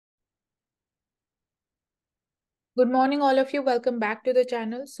Good morning, all of you. Welcome back to the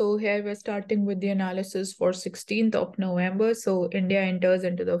channel. So here we're starting with the analysis for 16th of November. So India enters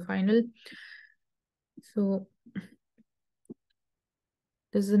into the final. So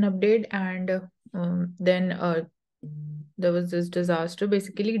this is an update, and then there was this disaster,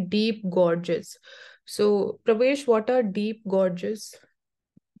 basically deep gorges. So Pravesh, what are deep gorges?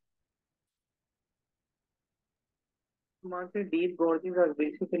 Market deep gorges are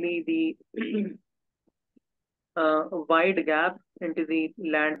basically the wide gap into the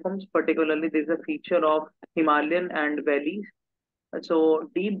landforms. Particularly, this is a feature of Himalayan and valleys. So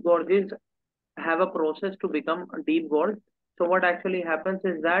deep gorges have a process to become a deep gorge. So what actually happens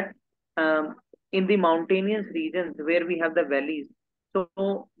is that um, in the mountainous regions where we have the valleys,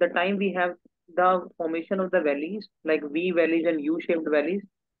 so the time we have the formation of the valleys, like V valleys and U-shaped valleys,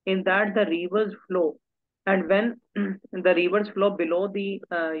 in that the rivers flow, and when the rivers flow below the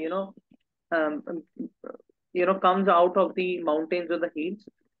um, um, comes out of the mountains or the hills,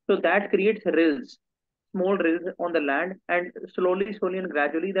 so that creates rills, small rills on the land, and slowly and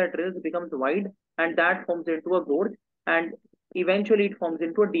gradually that rills becomes wide, and that forms into a gorge, and eventually it forms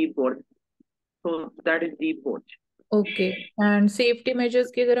into a deep gorge. So that is deep gorge. Okay and safety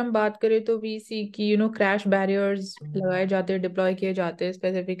measures की अगर हम बात करें तो we सी की crash barriers लगाए जाते हैं, डिप्लॉय किए जाते हैं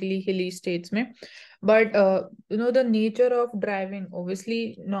स्पेसिफिकली हिली स्टेट्स में. But the nature of driving,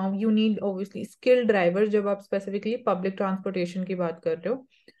 obviously now you need obviously skilled drivers जब आप स्पेसिफिकली पब्लिक ट्रांसपोर्टेशन की बात कर रहे हो.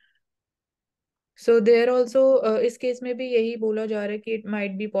 सो देयर ऑल्सो इस केस में भी यही बोला जा रहा है कि इट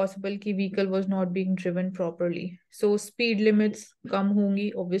माइट बी पॉसिबल कि vehicle was not being driven properly. So speed limits कम होंगी,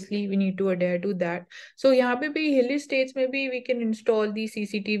 obviously we need to adhere to that. सो यहाँ पे भी हिली स्टेट्स में भी we can install the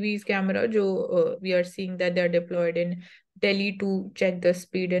CCTV camera जो we are seeing that they are diploid in Delhi to check the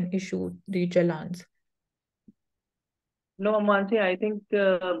speed and issue the challans. No, Mansi, I think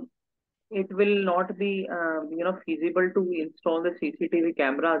it will not be feasible to install the CCTV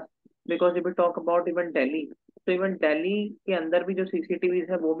cameras, because if we talk about even Delhi, so even Delhi के अंदर भी जो CCTVs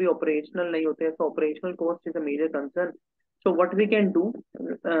है वो भी operational नहीं होते हैं, so operational cost is a major concern. So what we can do,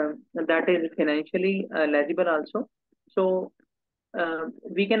 that is financially legible also. So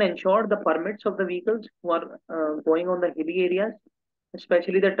we can ensure the permits of the vehicles who are going on the hilly areas,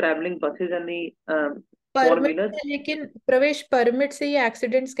 especially the traveling buses and the four permit wheelers. से, लेकिन प्रवेश permit से ये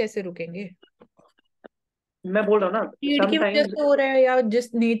accidents कैसे रुकेंगे? मैं बोल रहा हूँ ना, स्पीड की वजह समटाइम्स से हो रहा है या जिस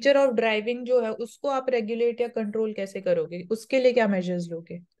नेचर ऑफ ड्राइविंग जो है उसको आप रेगुलेट या कंट्रोल कैसे करोगे? उसके लिए क्या मेजर्स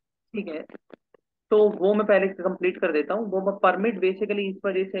लोगे? ठीक है, तो वो मैं पहले कंप्लीट कर देता हूँ। वो परमिट बेसिकली इस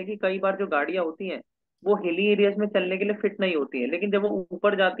वजह से है कि कई बार जो गाड़ियां होती हैं वो हिली एरियाज में चलने के लिए फिट नहीं होती हैं, लेकिन जब वो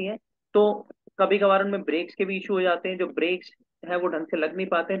ऊपर जाती हैं तो कभी कभार उनमें ब्रेक्स के भी इशू हो जाते हैं, जो ब्रेक्स है वो ढंग से लग नहीं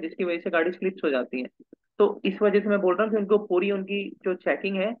पाते हैं, जिसकी वजह से गाड़ी स्लिप्स हो जाती है। तो इस वजह से मैं बोल रहा हूँ कि उनको पूरी उनकी जो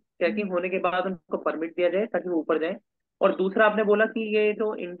चेकिंग है, चेकिंग होने के बाद उनको परमिट दिया जाए ताकि वो ऊपर जाए। और दूसरा आपने बोला कि ये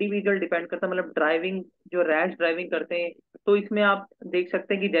तो इंडिविजुअल डिपेंड करता है, मतलब ड्राइविंग जो रैश ड्राइविंग करते हैं, तो इसमें आप देख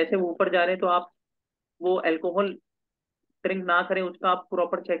सकते हैं कि जैसे वो ऊपर जा रहे हैं तो आप वो अल्कोहल ड्रिंक ना करें, उसका आप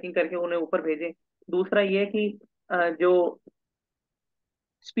प्रॉपर चेकिंग करके उन्हें ऊपर भेजें। दूसरा ये है कि जो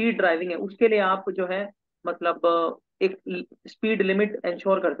स्पीड ड्राइविंग है उसके लिए आप जो है मतलब एक स्पीड लिमिट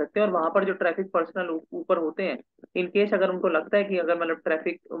इंश्योर कर सकते हैं, और वहां पर जो ट्रैफिक पर्सनल ऊपर होते हैं, इन केस अगर उनको लगता है कि अगर मतलब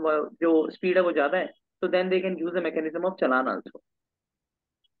ट्रैफिक जो स्पीड है वो ज्यादा है, तो then they can use the mechanism of challan also.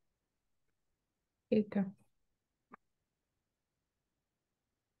 ठीक है.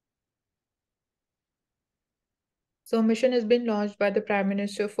 So mission has been launched by the Prime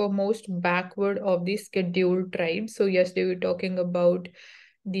Minister for most backward of the scheduled tribes. So yesterday we were talking about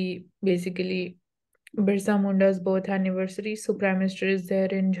the basically Birsa Munda's birth anniversary. So Prime Minister is there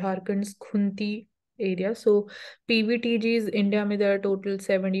in Jharkhand's Khunti area. So PVTGs, India mein there are total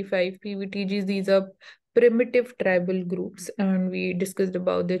 75 PVTGs. These are primitive tribal groups, and we discussed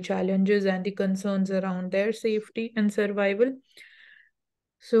about the challenges and the concerns around their safety and survival.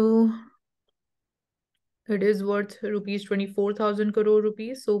 So it is worth rupees 24,000 crore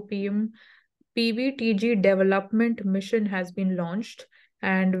rupees. So PM PVTG development mission has been launched,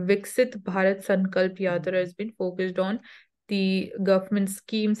 and Viksit Bharat Sankalp Yatra has been focused on the government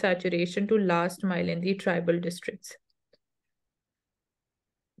scheme saturation to last mile in the tribal districts.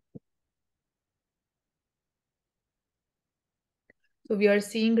 So we are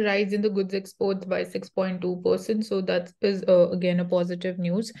seeing rise in the goods exports by 6.2%. So that is again a positive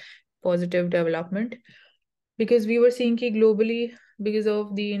news, positive development. Because we were seeing कि globally, because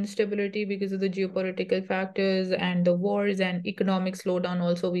of the instability, because of the geopolitical factors and the wars and economic slowdown,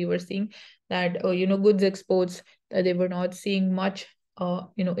 also we were seeing that goods exports, they were not seeing much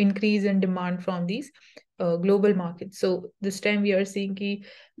increase in demand from these global markets. So this time we are seeing कि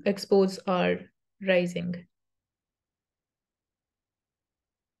exports are rising.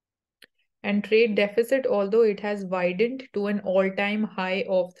 And trade deficit, although it has widened to an all-time high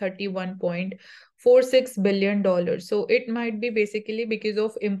of $31.46 billion. So it might be basically because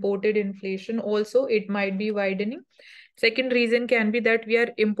of imported inflation. Also, it might be widening. Second reason can be that we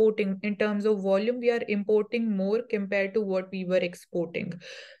are importing in terms of volume, we are importing more compared to what we were exporting.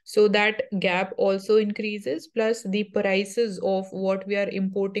 So that gap also increases, plus the prices of what we are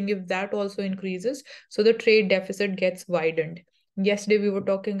importing, if that also increases, so the trade deficit gets widened. Yesterday we were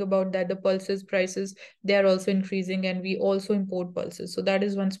talking about that the pulses prices, they are also increasing, and we also import pulses. So that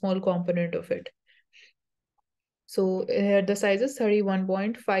is one small component of it. So here the size is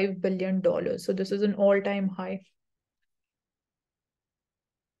 $31.5 billion. So this is an all-time high.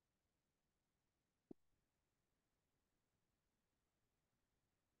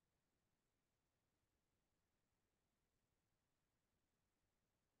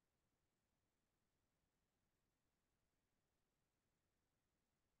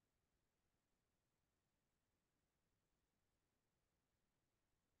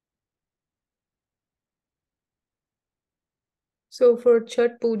 So for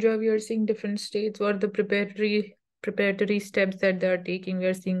Chhat Puja, we are seeing different states or the preparatory steps that they are taking. We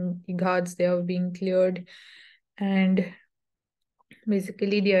are seeing the ghats, they are being cleared. And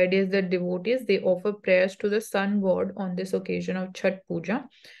basically the idea is that devotees, they offer prayers to the sun god on this occasion of Chhat Puja.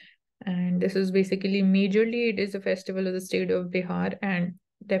 And this is basically majorly it is a festival of the state of Bihar, and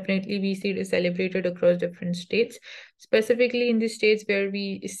definitely we see it is celebrated across different states, specifically in the states where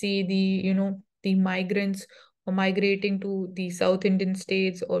we see the migrants or migrating to the South Indian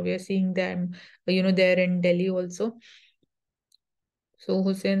states, or we are seeing them there in Delhi also. So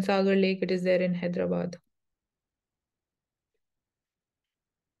Hussain Sagar Lake, it is there in Hyderabad.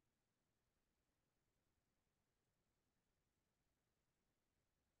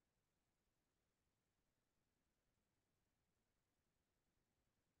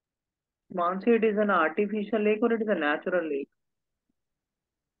 Mansi, it is an artificial lake or it is a natural lake?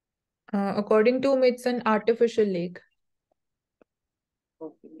 According to me, it's an artificial lake.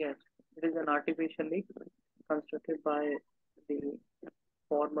 Okay, yes, it is an artificial lake constructed by the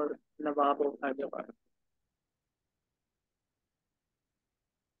former Nawab of Hyderabad.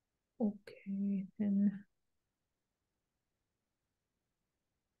 Okay, then.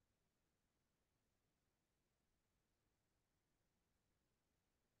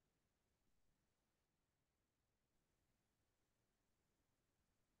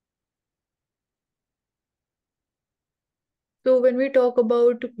 So when we talk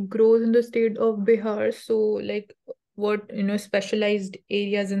about growth in the state of Bihar, so like what specialized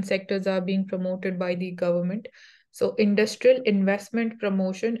areas and sectors are being promoted by the government. So industrial investment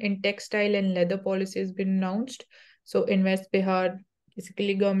promotion in textile and leather policy has been announced. So Invest Bihar,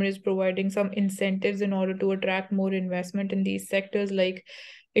 basically government is providing some incentives in order to attract more investment in these sectors, like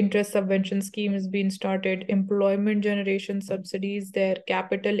interest subvention scheme is being started, employment generation subsidies, their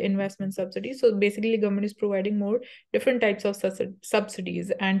capital investment subsidies. So basically government is providing more different types of subsidies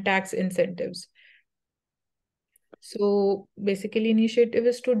and tax incentives. So basically initiative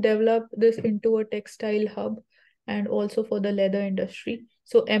is to develop this into a textile hub and also for the leather industry.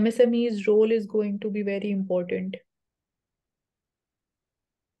 So MSME's role is going to be very important.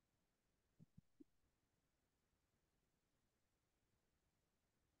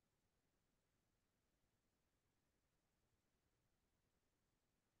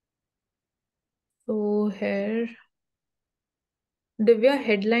 So here Divya,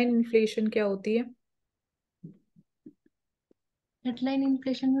 headline inflation क्या होती है? Headline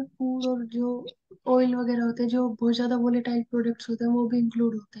inflation में food और जो oil वगैरह होते हैं, जो बहुत ज्यादा वोलेटाइल प्रोडक्ट्स होते हैं, वो भी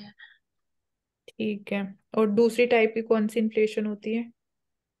इंक्लूड होते हैं। ठीक है, और दूसरी टाइप की कौन सी इन्फ्लेशन होती है?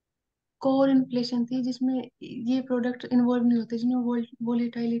 कोर इन्फ्लेशन थी, जिसमें ये प्रोडक्ट इन्वॉल्व नहीं होते, जिनमें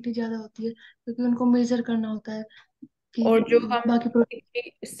वोलेटाइलिटी ज्यादा होती है, क्योंकि उनको मेजर करना होता है कि और जो हम बाकी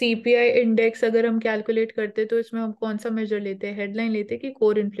प्रोडक्ट। सीपीआई इंडेक्स अगर हम कैलकुलेट करते हैं तो इसमें हम कौन सा मेजर लेते हैं, हेडलाइन लेते हैं कि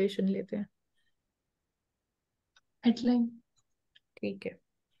कोर इन्फ्लेशन लेते हैं? हेडलाइन। ठीक है.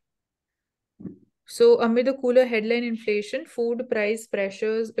 So amid the cooler headline inflation, food price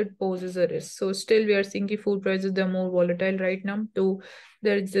pressures, it poses a risk. So still we are seeing the food prices, they're more volatile right now. So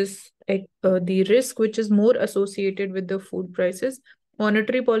there's this the risk which is more associated with the food prices.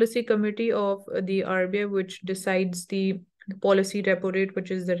 Monetary Policy Committee of the RBI, which decides the policy repo rate, which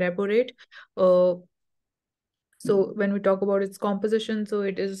is the repo rate. So when we talk about its composition, so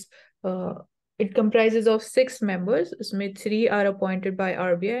it comprises of 6 members. So 3 are appointed by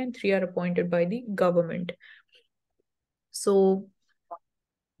RBI and 3 are appointed by the government. So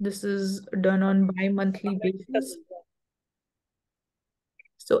this is done on bi-monthly basis.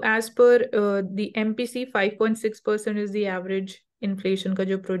 So as per the MPC, 5.6% is the average inflation का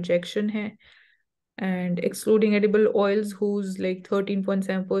जो projection है, and excluding edible oils whose like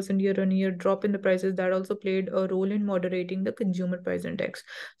 13.7% year-on-year drop in the prices, that also played a role in moderating the consumer price index.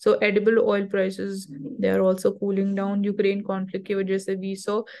 So edible oil prices, they are also cooling down. Ukraine conflict की वजह से we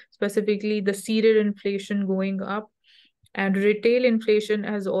saw specifically the cereal inflation going up, and retail inflation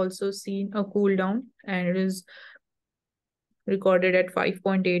has also seen a cool down, and it is recorded at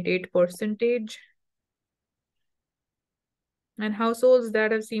 5.88%. And households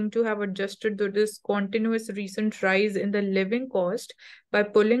that have seemed to have adjusted to this continuous recent rise in the living cost by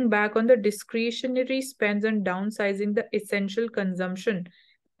pulling back on the discretionary spends and downsizing the essential consumption.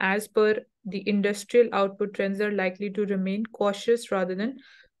 As per the industrial output trends, are likely to remain cautious rather than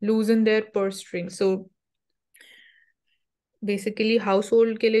loosen their purse strings. So basically house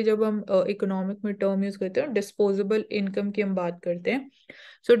hold के लिए जब हम economic में term use करते हैं, disposable income की हम बात करते हैं.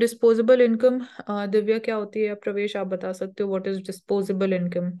 सो डिस्पोजेबल इनकम, दिव्या क्या होती है? प्रवेश आप बता सकते हो what is disposable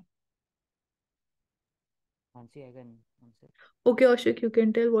income? Hansi, I can answer. Okay, Ashik, you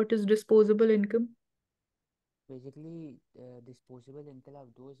can tell what is disposable income. Basically, disposable income are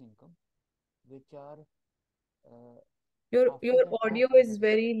those income which are Your after the audio tax is deduction.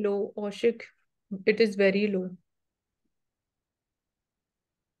 very low, Ashik. It is very low.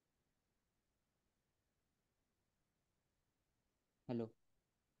 Hello.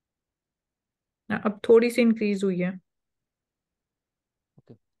 अब थोड़ी सी increase हुई है.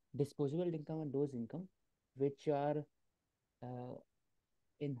 Okay. Disposable income are those income which are uh,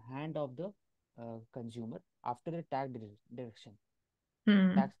 in hand of the consumer after the tax deduction.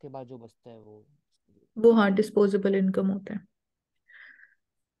 Tax के बाद जो बचता है वो हाँ डिस्पोजेबल इनकम होता है.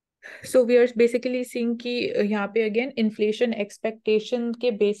 So we are basically seeing कि यहाँ पे अगेन इन्फ्लेशन एक्सपेक्टेशन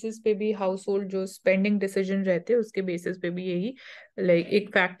के बेसिस पे भी हाउस होल्ड जो स्पेंडिंग डिसीजन रहते हैं उसके बेसिस पे भी यही लाइक एक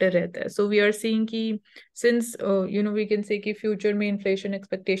फैक्टर रहता है. सो वी आर सीइंग कि सिंस वी कैन से कि फ्यूचर में इन्फ्लेशन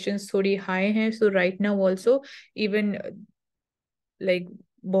एक्सपेक्टेशंस थोड़ी हाई हैं, सो right now also even like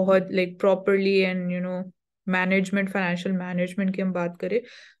बहुत like properly and management, financial management की हम बात करें,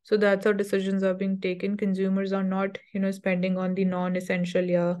 so that's how decisions are being taken. Consumers are not spending on the non-essential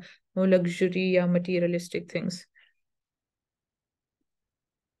या luxury या materialistic things.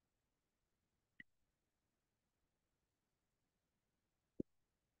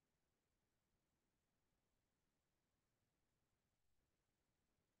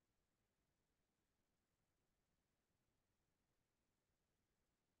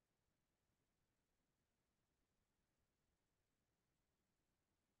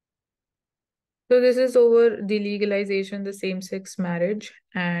 So this is over the legalization, the same-sex marriage,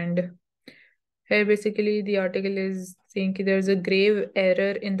 and here basically the article is saying that there's a grave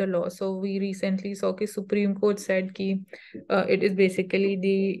error in the law. So we recently saw that Supreme Court said that it is basically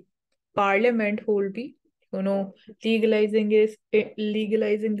the Parliament who will be legalizing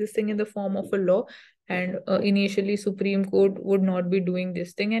this thing in the form of a law, and initially Supreme Court would not be doing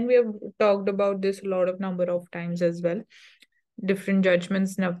this thing, and we have talked about this a lot of number of times as well. Different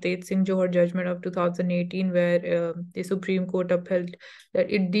judgments. Navdeep Singh Johar judgment of 2018, where the Supreme Court upheld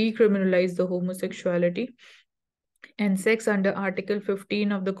that it decriminalized the homosexuality and sex under Article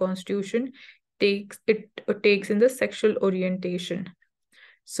 15 of the Constitution takes in the sexual orientation.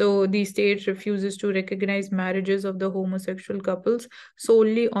 So the state refuses to recognize marriages of the homosexual couples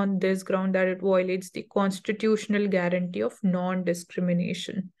solely on this ground that it violates the constitutional guarantee of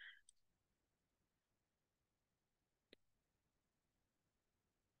non-discrimination.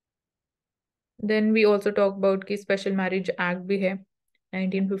 Then we also talk about कि Special Marriage Act भी है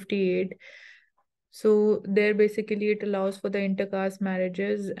 1958. So there basically it allows for the intercaste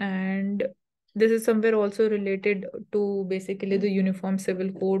marriages, and this is somewhere also related to basically the Uniform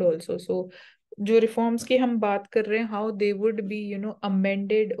Civil Code also. So जो reforms की हम बात कर रहे हैं, how they would be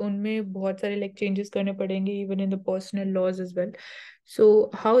amended, उनमें बहुत सारे लाइक चेंजेस करने पड़ेंगे even in the personal laws as well.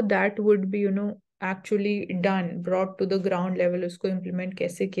 So how that would be actually done, brought to the ground level, उसको इम्प्लीमेंट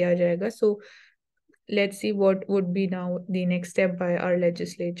कैसे किया जाएगा. सो let's see what would be now the next step by our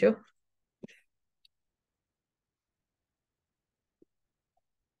legislature.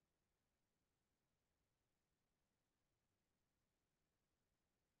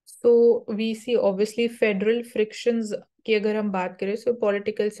 So we see obviously federal frictions की अगर हम बात करें, so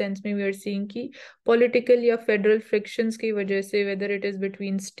political sense में we are seeing कि political या federal frictions की वजह से, whether it is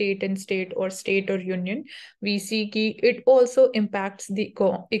between state and state or state or union, we see कि it also impacts the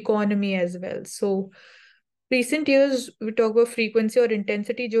economy as well. So recent years we talk about frequency or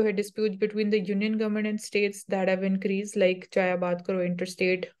intensity जो है disputes between the union government and states that have increased, like चाहे बात करो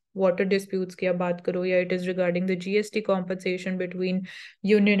interstate water disputes की आप बात करो, या it is regarding the GST compensation between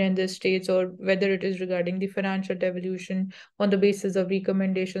union and the states, or whether it is regarding the financial devolution on the basis of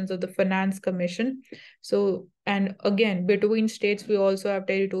recommendations of the finance commission. So, and again, between states we also have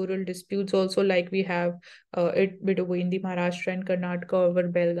territorial disputes also, like we have it between the Maharashtra and Karnataka over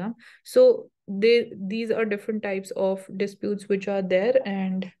Belgaum. So these are different types of disputes which are there,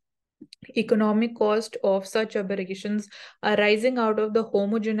 and economic cost of such aberrations arising out of the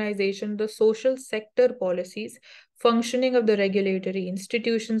homogenization, the social sector policies, functioning of the regulatory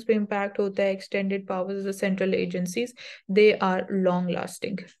institutions पे impact होता है, extended powers of the central agencies, they are long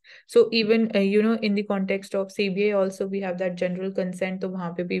lasting. So even in the context of CBA also we have that general consent, तो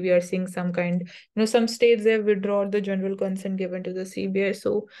वहाँ पे भी we are seeing some kind, some states they have withdrawn the general consent given to the CBA.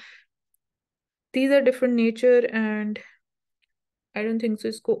 So these are different nature, and I don't think so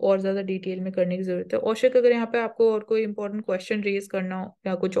इसको और ज़्यादा detail में करने की ज़रूरत है. औशिक, अगर यहाँ पे आपको और कोई इंपॉर्टेंट क्वेश्चन रेज करना हो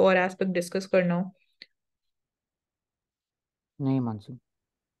या कुछ और एस्पेक्ट डिस्कस करना हो. नहीं मानसी.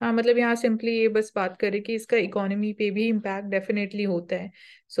 हाँ, मतलब यहाँ सिंपली ये बस बात करें कि इसका इकोनॉमी पे भी इम्पैक्ट डेफिनेटली होता है.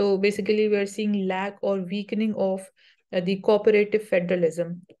 So basically we are seeing lack और weakening of the cooperative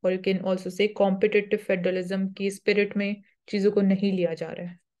federalism, और you can also say competitive federalism की स्पिरिट में चीज़ों को नहीं लिया जा रहा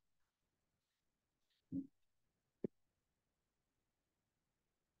है.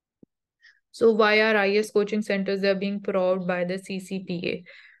 So why are IS coaching centers, they are being proud by the CCPA?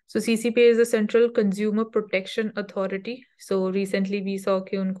 So CCPA is the Central Consumer Protection Authority. So recently we saw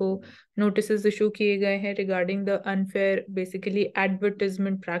कि उनको notices issue किए गए हैं regarding the unfair basically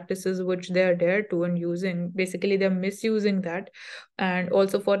advertisement practices which they are there to and using. Basically they are misusing that, and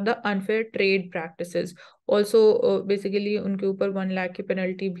also for the unfair trade practices. Also basically उनके ऊपर 1 लाख की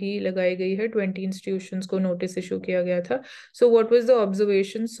penalty भी लगाई गई है. 20 institutions को notice issue किया गया था. So what was the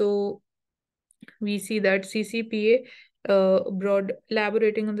observation? So we see that CCPA broad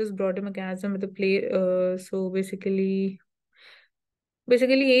elaborating on this broader mechanism of the play. So basically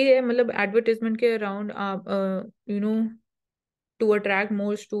यही है, मतलब advertisement के around आप to attract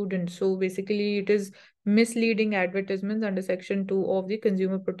more students. So basically it is misleading advertisements under section 2 of the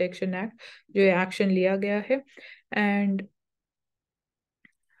Consumer Protection Act जो action लिया गया है. And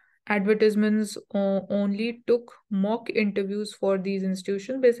advertisements only took mock interviews for these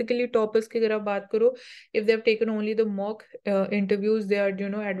institutions. Basically toppers की अगर आप बात करो, if they have taken only the mock interviews, they are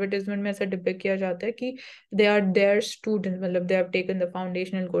advertisement में ऐसा डिपिक्ट किया जाता है कि they are their students, मतलब they have taken the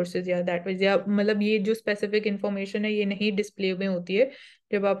foundational courses या that way, या मतलब ये जो specific information है ये नहीं डिस्प्ले में होती है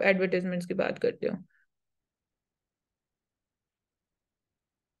जब आप advertisements की बात करते हो.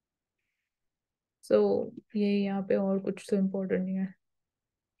 So ये यहाँ पे और कुछ तो इम्पोर्टेंट नहीं है.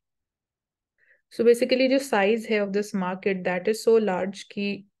 So basically जो size है of this market, that is so large कि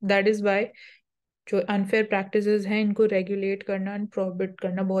that is why जो unfair practices हैं इनको regulate करना and prohibit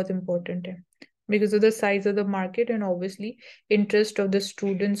करना बहुत important है, because of the size of the market and obviously interest of the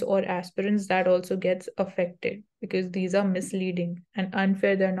students or aspirants that also gets affected because these are misleading and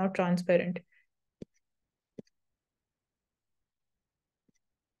unfair, they're not transparent.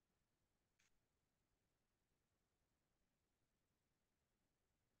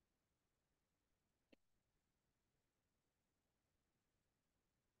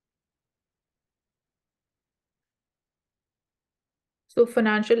 So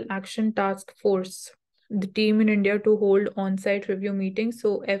Financial Action Task Force, the team in India to hold on-site review meetings.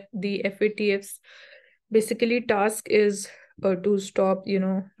 So the FATF's basically task is to stop,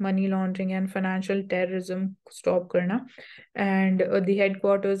 money laundering and financial terrorism, stop karna. And the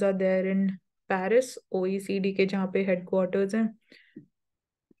headquarters are there in Paris, OECD के जहाँ पे headquarters हैं.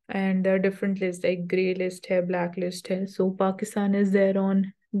 And there are different lists like grey list है, black list है. So Pakistan is there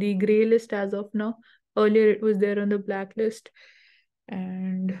on the grey list as of now. Earlier it was there on the black list.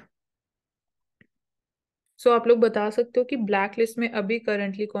 And so आप लोग बता सकते हो कि black list में अभी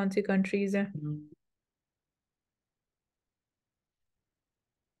करंटली कौन सी कंट्रीज हैं?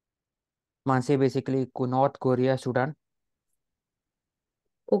 Mansi basically north Korea, Sudan,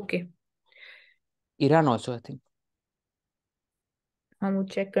 okay, Iran also I think. हाँ वो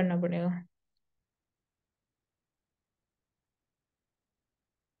चेक करना पड़ेगा.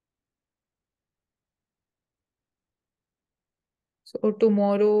 So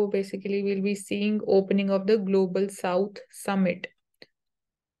tomorrow basically we'll be seeing opening of the Global South Summit.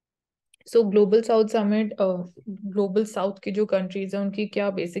 So Global South Summit, Global South की जो कंट्रीज हैं उनकी क्या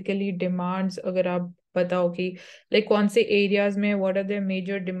बेसिकली डिमांड्स, अगर आप बताओ कि लाइक कौन से एरियाज में what are there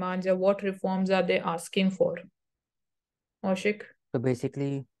major demands या what reforms are they asking for? औशिक. तो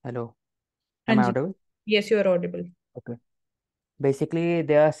बेसिकली हेलो, हाँ M I ji, Audible? Yes you are Audible. Okay. Basically,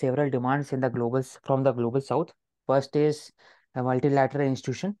 there are several demands in the global from the global south. First is a multilateral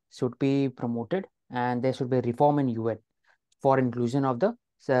institution should be promoted, and there should be reform in UN for inclusion of the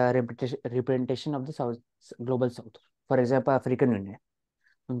representation of the South, global South. For example, African Union,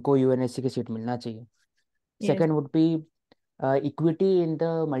 उनको UNSC की seat मिलना चाहिए. Yes. Second would be equity in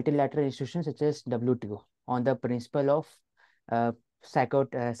the multilateral institutions such as WTO on the principle of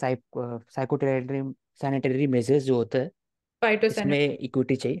sanitary measures जो होता है Phytosanitary. इसमें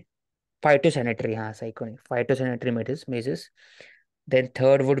equity चाहिए. Phytosanitary, हाँ psycho नहीं, phytosanitary measures. Then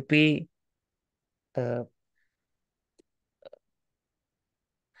third would be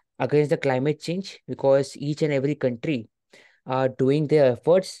against the climate change, because each and every country are doing their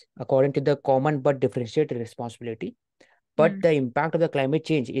efforts according to the common but differentiated responsibility. But the impact of the climate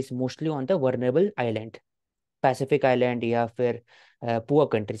change is mostly on the vulnerable island, Pacific Island या फिर poor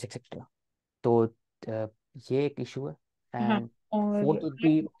countries etc. तो ये एक issue है. हाँ, And और fourth would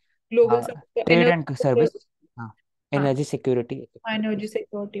be global south trade and service, हाँ, energy security. Energy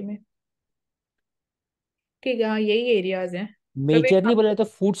security में ठीक है. हाँ, यही एरियाज हैं. मेजरली बोले तो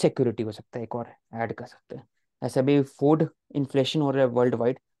फूड सिक्योरिटी हो सकता है, एक और ऐड कर सकते हैं. ऐसा भी फूड इन्फ्लेशन हो रहा है वर्ल्ड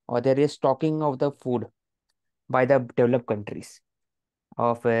वाइड, और there is stocking of the food by the developed countries.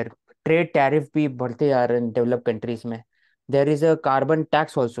 और फिर ट्रेड टैरिफ भी बढ़ते जा रहे हैं डेवलप कंट्रीज में. There is a carbon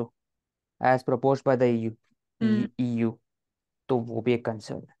tax also as propose by the EU. तो वो भी एक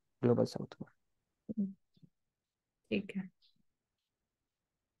कंसर्न है ग्लोबल साउथ में. ठीक है.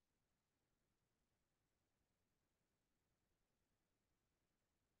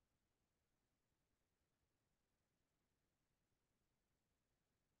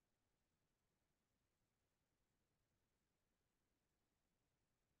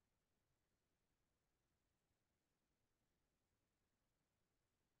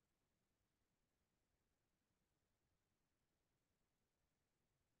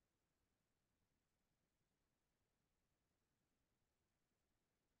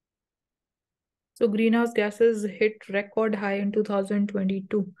 So greenhouse gases hit record high in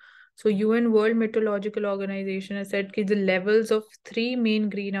 2022. So UN World Meteorological Organization has said that the levels of three main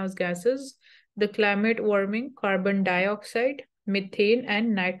greenhouse gases, the climate warming, carbon dioxide, methane,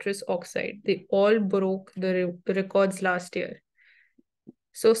 and nitrous oxide, they all broke the records last year.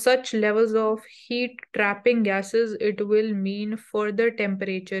 So such levels of heat trapping gases, it will mean further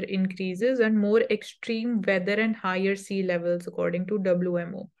temperature increases and more extreme weather and higher sea levels, according to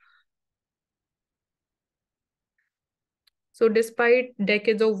WMO. So despite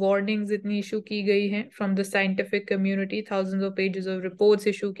decades of warnings इतनी issue की गई हैं from the scientific community, thousands of pages of reports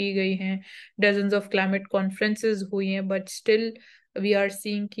issue की गई हैं, dozens of climate conferences हुई हैं, but still we are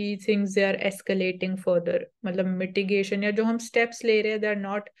seeing कि things they are escalating further. मतलब mitigation या जो हम steps ले रहे हैं, they are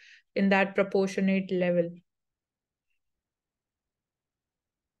not in that proportionate level.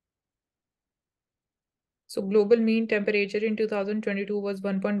 So global mean temperature in 2022 was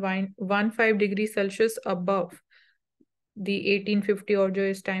 1.15 degrees Celsius above the 1850 और जो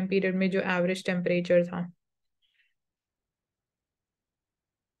इस टाइम पीरियड में जो एवरेज टेम्परेचर था.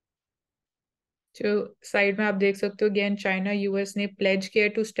 जो साइड में आप देख सकते हो, अगेन चाइना यूएस ने प्लेज किया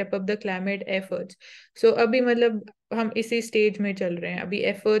to step up the climate efforts. सो अभी मतलब हम इसी स्टेज में चल रहे हैं, अभी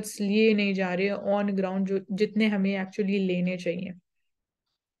एफर्ट्स लिए नहीं जा रहे हैं ऑन ग्राउंड जो जितने हमें एक्चुअली लेने चाहिए.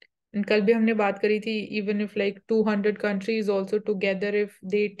 कल भी हमने बात करी थी, even if like 200 countries also together, if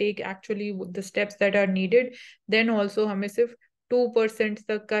they take actually the steps that are needed, then also हमें सिर्फ 2%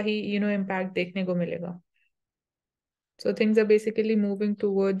 तक का ही impact देखने को मिलेगा. So things are basically moving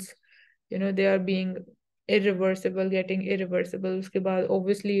towards, they are being irreversible, getting irreversible. उसके बाद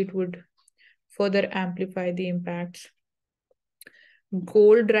obviously it would further amplify the impacts.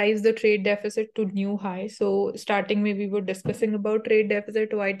 Gold drives the trade deficit to new high. So starting में we were discussing about trade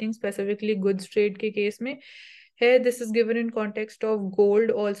deficit widening, specifically goods trade के case में. Here this is given in context of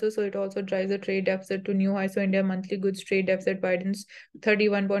gold also, so it also drives the trade deficit to new high. So India monthly goods trade deficit widens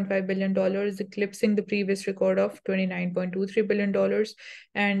 $31.5 billion, eclipsing the previous record of $29.23 billion,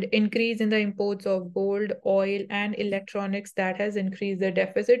 and increase in the imports of gold, oil, and electronics that has increased the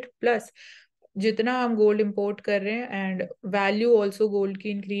deficit. Plus जितना हम gold import कर रहे हैं and value also gold की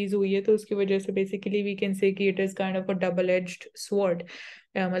increase हुई है, तो उसकी वजह से बेसिकली वी कैन से कि it is kind of a double edged sword.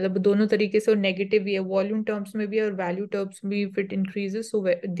 मतलब दोनों तरीके से नेगेटिव भी है, वॉल्यूम टर्म्स में भी और वैल्यू टर्म्स में भी. If it increases so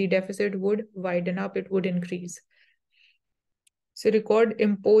the deficit would widen up, it would increase. So record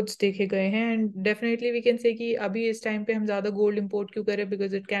imports देखे गए हैं and definitely we can say कि अभी इस टाइम पे हम ज्यादा गोल्ड इंपोर्ट क्यों करें,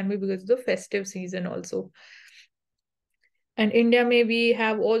 because it can be because of the festive season also. And India may we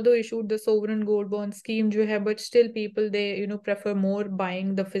have although issued the sovereign gold bond scheme जो है, but still people they prefer more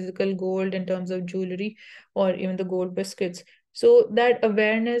buying the physical gold in terms of jewelry or even the gold biscuits. So that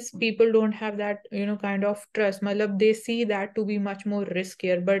awareness, people don't have that kind of trust. Matlab, they see that to be much more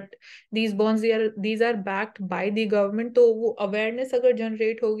riskier, but these bonds, these are backed by the government. तो वो awareness अगर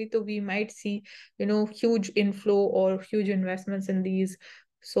generate होगी तो we might see huge inflow or huge investments in these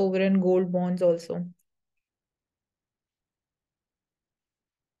sovereign gold bonds also.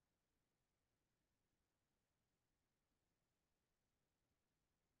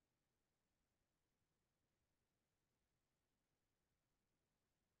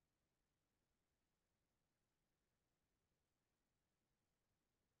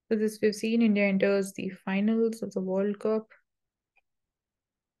 So this we've seen India enters the finals of the World Cup.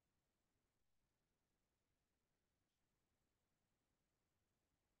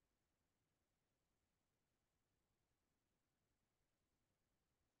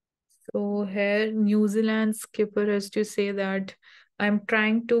 So here New Zealand skipper has to say that I'm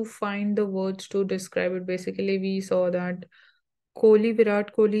trying to find the words to describe it. Basically, we saw that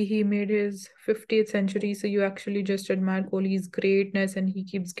Virat Kohli, he made his 50th century. So you actually just admire Kohli's greatness and he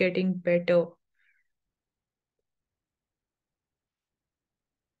keeps getting better.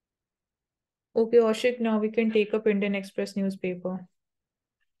 Okay, Ashik, now we can take up Indian Express newspaper.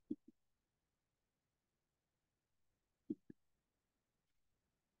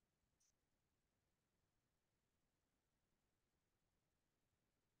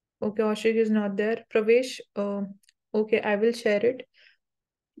 Okay, Ashik is not there. Pravesh, okay, I will share it.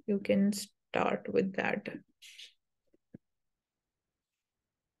 You can start with that.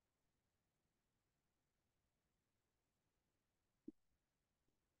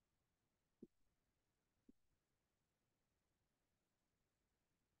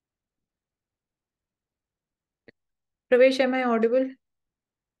 Pravesh, am I audible?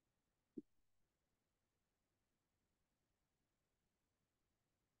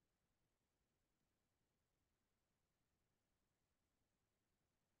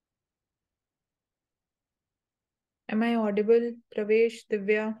 Am I audible? Pravesh,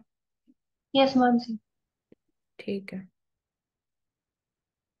 Divya? Yes, Mansi. ठीक है.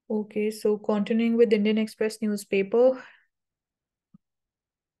 Okay, so continuing with Indian Express newspaper.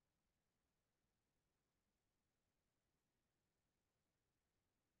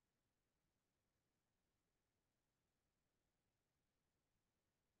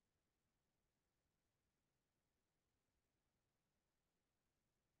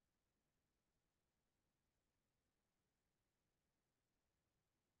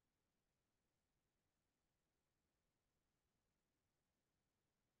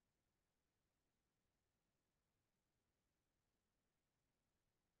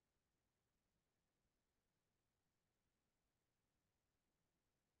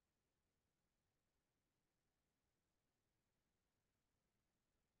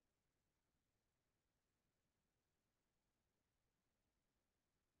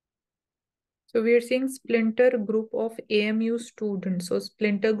 So we are seeing splinter group of AMU students. So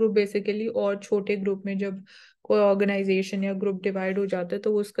splinter group basically, और छोटे group में जब कोई organisation या group divide हो जाता है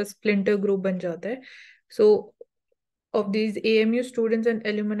तो उसका स्प्लिंटर ग्रुप बन जाता है. So of these AMU students and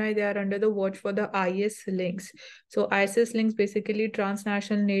alumni, they are under the watch for the IS links. So ISIS links basically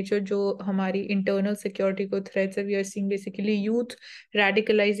transnational nature जो हमारी internal security को threats है. We are seeing basically youth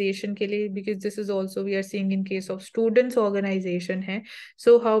radicalization के लिए, because this is also we are seeing in case of students organization है.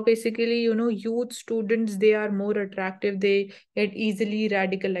 So how basically youth students, they are more attractive, they get easily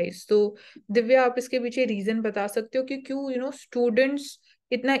radicalized. So Divya, आप इसके पीछे reason बता सकते हो कि क्यों students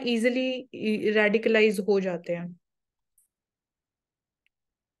इतना easily radicalize हो जाते हैं?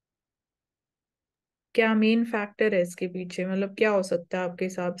 क्या मेन फैक्टर है इसके पीछे? मतलब क्या हो सकता है आपके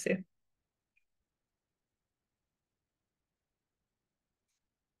हिसाब से?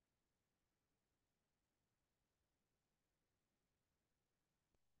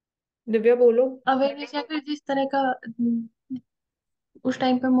 दिव्या बोलो. अवेयरनेस या फिर जिस तरह का उस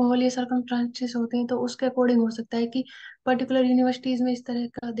टाइम पे माहौल या सर्कमस्टांसेस होते हैं तो उसके अकॉर्डिंग हो सकता है कि पर्टिकुलर यूनिवर्सिटीज में इस तरह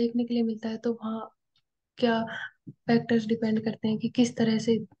का देखने के लिए मिलता है, तो वहाँ क्या फैक्टर्स डिपेंड करते हैं कि किस तरह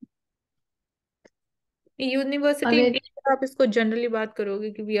से यूनिवर्सिटी अवेयर. आप इसको जनरली बात करोगे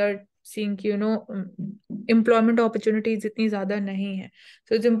कि वी आर सीइंग कि एम्प्लॉयमेंट अपॉर्चुनिटीज इतनी ज्यादा नहीं है.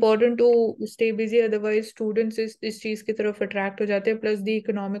 So it's important to stay busy, otherwise students इस चीज की तरफ अट्रैक्ट हो जाते हैं. प्लस द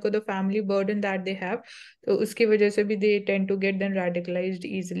इकोनॉमिक और the family burden that they have, तो उसकी वजह से भी they tend to get then radicalised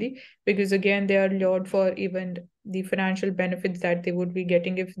easily, because again they are lured for even the financial benefits that they would be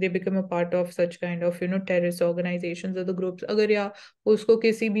getting if they become a part of such kind of terrorist organizations or the groups, अगर या उसको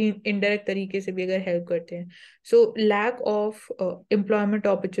किसी भी indirect तरीके से भी अगर help करते हैं. So lack of employment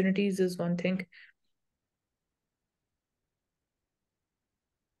opportunities is one thing.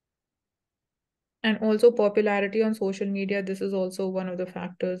 And also popularity on social media. This is also one of the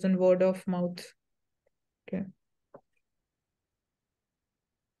factors, and word of mouth. Okay.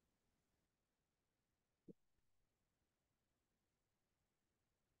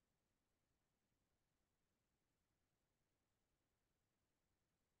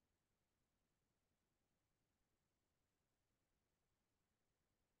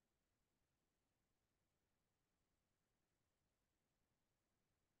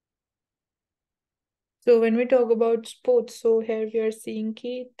 So when we talk about sports, so here we are seeing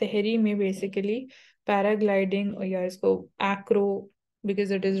कि तहरी में basically paragliding or या इसको acro,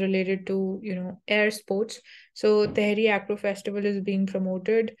 because it is related to air sports. So Tehri Acro Festival is being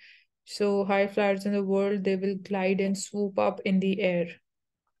promoted. So high flyers in the world, they will glide and swoop up in the air.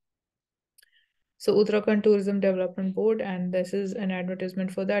 So Uttarakhand Tourism Development Board, and this is an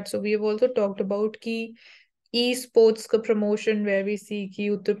advertisement for that. So we have also talked about key e-sports का promotion, where we see कि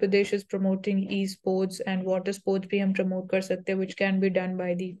Uttar Pradesh is promoting e-sports, and water sports भी हम promote कर सकते हैं, which can be done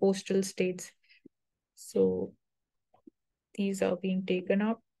by the coastal states. So these are being taken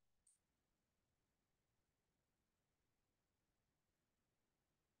up.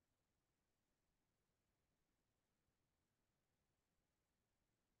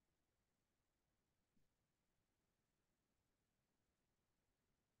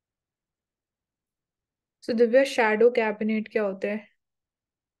 So Divya, shadow cabinet क्या होता है?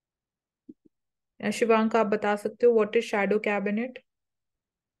 शिवांक, आप बता सकते हो what is shadow cabinet?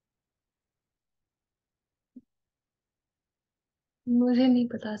 मुझे नहीं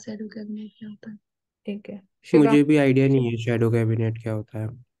पता शैडो कैबिनेट क्या होता है। ठीक है मुझे शिवांक, भी आइडिया नहीं है शैडो कैबिनेट क्या होता है।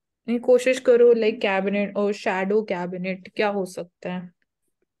 नहीं कोशिश करो, लाइक कैबिनेट और शैडो कैबिनेट क्या हो सकता है?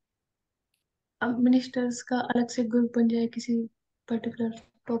 अब मिनिस्टर्स का अलग से ग्रुप बन जाए किसी पर्टिकुलर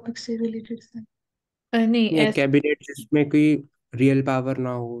टॉपिक से रिलेटेड से। नहीं या ऐसा कैबिनेट जिसमें कोई रियल पावर ना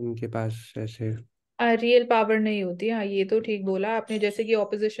हो उनके पास, ऐसे। रियल पावर नहीं होती। हाँ, ये तो ठीक बोला आपने। जैसे कि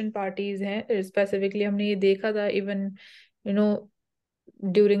ऑपोजिशन पार्टीज हैं, स्पेसिफिकली हमने ये देखा था even you know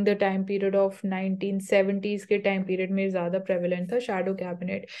during the time period of 1970s के टाइम पीरियड में ज्यादा प्रेवलेंट था शैडो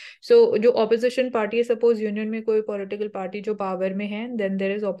कैबिनेट। सो जो ऑपोजिशन पार्टी है, सपोज यूनियन में कोई पॉलिटिकल पार्टी जो पावर में है, then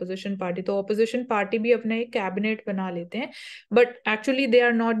there is opposition party, तो ऑपोजिशन पार्टी भी अपना एक कैबिनेट बना लेते हैं, but actually they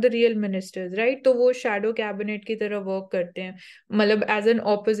are not the real ministers, right? तो वो शैडो कैबिनेट की तरह वर्क करते हैं। मतलब एज एन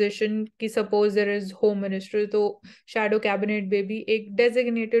ऑपोजिशन की suppose there is home minister, तो शैडो कैबिनेट में भी एक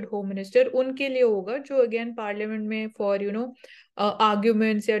डेजिग्नेटेड होम मिनिस्टर उनके लिए होगा, जो अगेन पार्लियामेंट में फॉर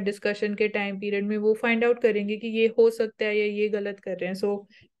आर्ग्यूमेंट्स या डिस्कशन के टाइम पीरियड में वो फाइंड आउट करेंगे कि ये हो सकता है या ये गलत कर रहे हैं। So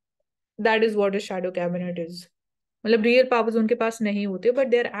that is what a shadow cabinet is. मतलब रियल पावर्स उनके पास नहीं होते, but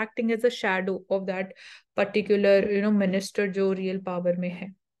they are acting as a shadow of that particular minister जो रियल पावर में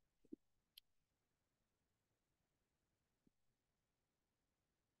है।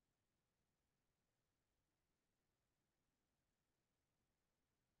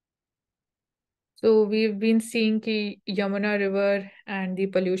 So we've been seeing the Yamuna River and the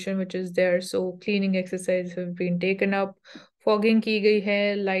pollution which is there. So cleaning exercises have been taken up, fogging की गई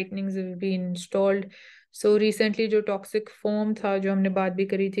है, lightnings have been installed. So recently जो toxic foam था, जो हमने बात भी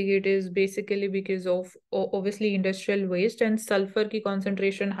करी थी, it is basically because of obviously industrial waste and sulfur की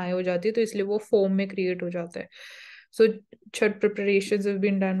concentration high हो जाती है, तो इसलिए वो foam में create हो जाता है. So chhat preparations have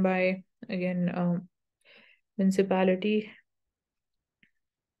been done by again municipality,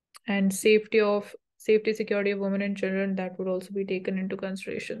 and safety security of women and children, that would also be taken into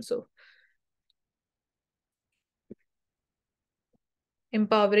consideration. So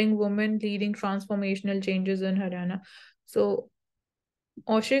empowering women leading transformational changes in Haryana. So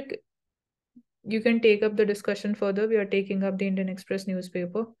Oshik, you can take up the discussion further. We are taking up the Indian Express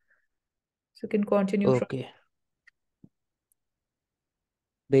newspaper, so you can continue from. Okay.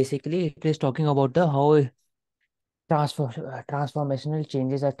 Basically, it is talking about the how transformational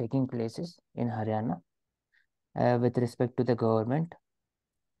changes are taking places in Haryana with respect to the government,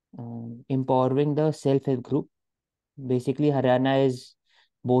 empowering the self-help group. Basically, Haryana is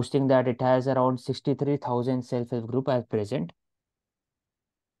boasting that it has around 63,000 self-help group at present,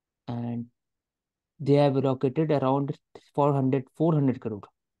 and they have allocated around 400 crore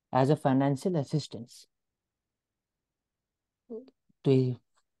as a financial assistance. तो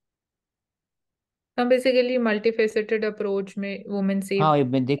हम basically multifaceted approach में women safe. हाँ, ये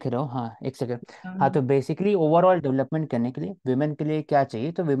मैं देख रहा हूँ। हाँ, एक सेकंड। हाँ, तो बेसिकली ओवरऑल डेवलपमेंट करने के लिए विमेन के लिए क्या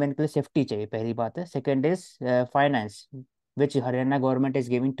चाहिए, तो विमेन के लिए सेफ्टी चाहिए, पहली बात है। Second is finance, which Haryana government is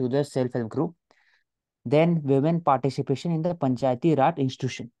giving to the self-help group. Then women participation in the Panchayati Raj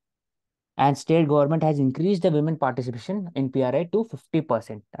institution. And state government has increased the women participation in PRI to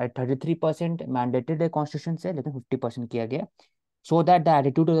 50%. 33% mandated है constitution से, लेकिन 50% किया गया. so that the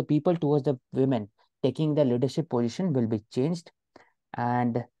attitude of the people towards the women taking the leadership position will be changed,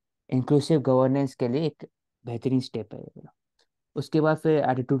 and inclusive governance के लिए एक बेहतरीन step है ये। उसके बाद फिर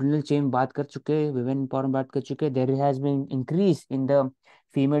एटिट्यूडनल चेंज बात कर चुके, विमेन एम्पावरमेंट बात कर चुके। There has been increase in the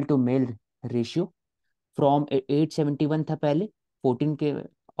female to mail ratio from 871 था पहले 14 के,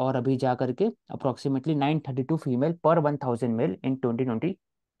 और अभी जा करके अप्रोक्सीमेटली 932 फीमेल पर 1000 मेल इन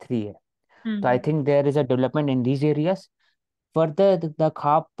 2023 है। तो I think there is a development in these areas. Further the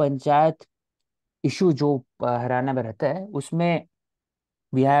khap panchayat issue जो हरियाणा में रहता है, उसमें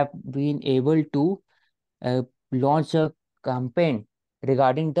we have been able to launch a campaign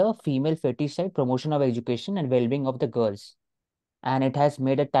regarding the female feticide promotion of education and well-being of the girls, and it has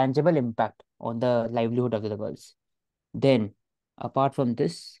made a tangible impact on the livelihood of the girls. Then apart from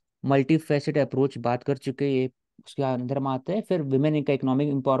this, multifaceted approach बात कर चुके, ये उसके अंदर में आते हैं फिर विमेन का इकोनॉमिक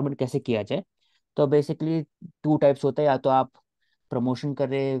एम्पावरमेंट कैसे किया जाए। तो बेसिकली टू टाइप्स होता है, या तो आप प्रमोशन कर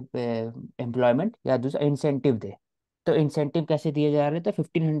रहे एम्प्लॉयमेंट, या दूसरा इंसेंटिव दे। तो इंसेंटिव कैसे दिए जा रहे हैं, तो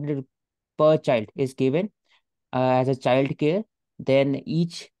 1500 per child is given as a child care. Then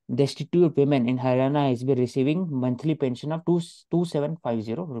each destitute women in Haryana is be receiving monthly pension of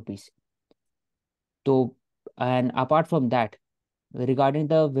 2750 rupees. So, and apart from that, regarding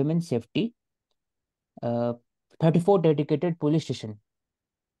the women's safety, 34 dedicated police station,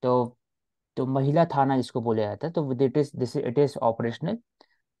 तो महिला थाना जिसको बोला जाता है, तो it is operational,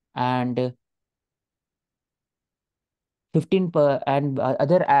 and 15 पर and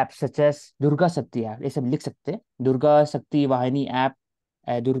other app such as Durga शक्ति ऐप, ये सब लिख सकते हैं। दुर्गा शक्ति वाहिनी ऐप,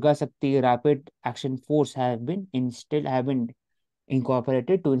 दुर्गा शक्ति rapid action force have been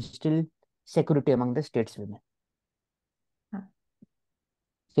incorporated to instill security among the state's women.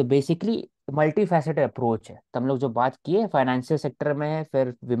 तो बेसिकली मल्टी फैसेटेड अप्रोच है। तो हम लोग जो बात किए फाइनेंशियल सेक्टर में है,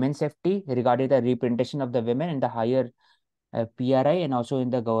 फिर women safety regarding the representation of the women in the higher PRI and also in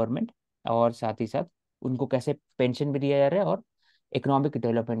the government, और साथ ही साथ उनको कैसे पेंशन भी दिया जा रहा है और इकोनॉमिक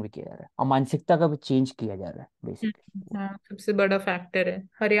डेवलपमेंट भी किया जा रहा है, और मानसिकता का भी चेंज किया जा रहा है बेसिकली। हाँ, सबसे बड़ा फैक्टर है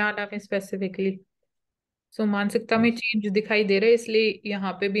हरियाणा में स्पेसिफिकली। सो मानसिकता में Yes. चेंज दिखाई दे रहा है, इसलिए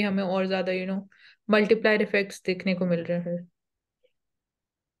यहाँ पे भी हमें और ज्यादा मल्टीप्लायर इफेक्ट्स देखने को मिल रहे हैं।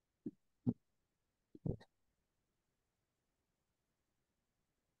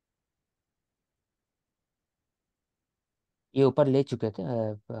 ये ऊपर ले चुके थे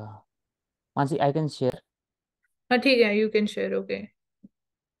मानसी, आई कैन शेयर हाँ ठीक है, you can share. Okay.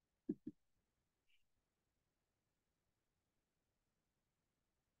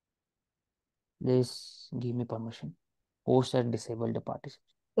 This, give me permission, host and disable the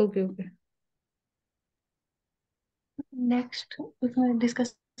participant. Okay okay. Next उसमें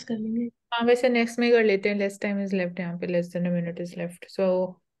डिस्कस कर लेंगे। हाँ वैसे नेक्स्ट में कर लेते हैं, लेस टाइम इज लेफ्ट, यहाँ पे less than a minute is left, so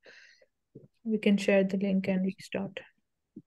we can share the link and restart.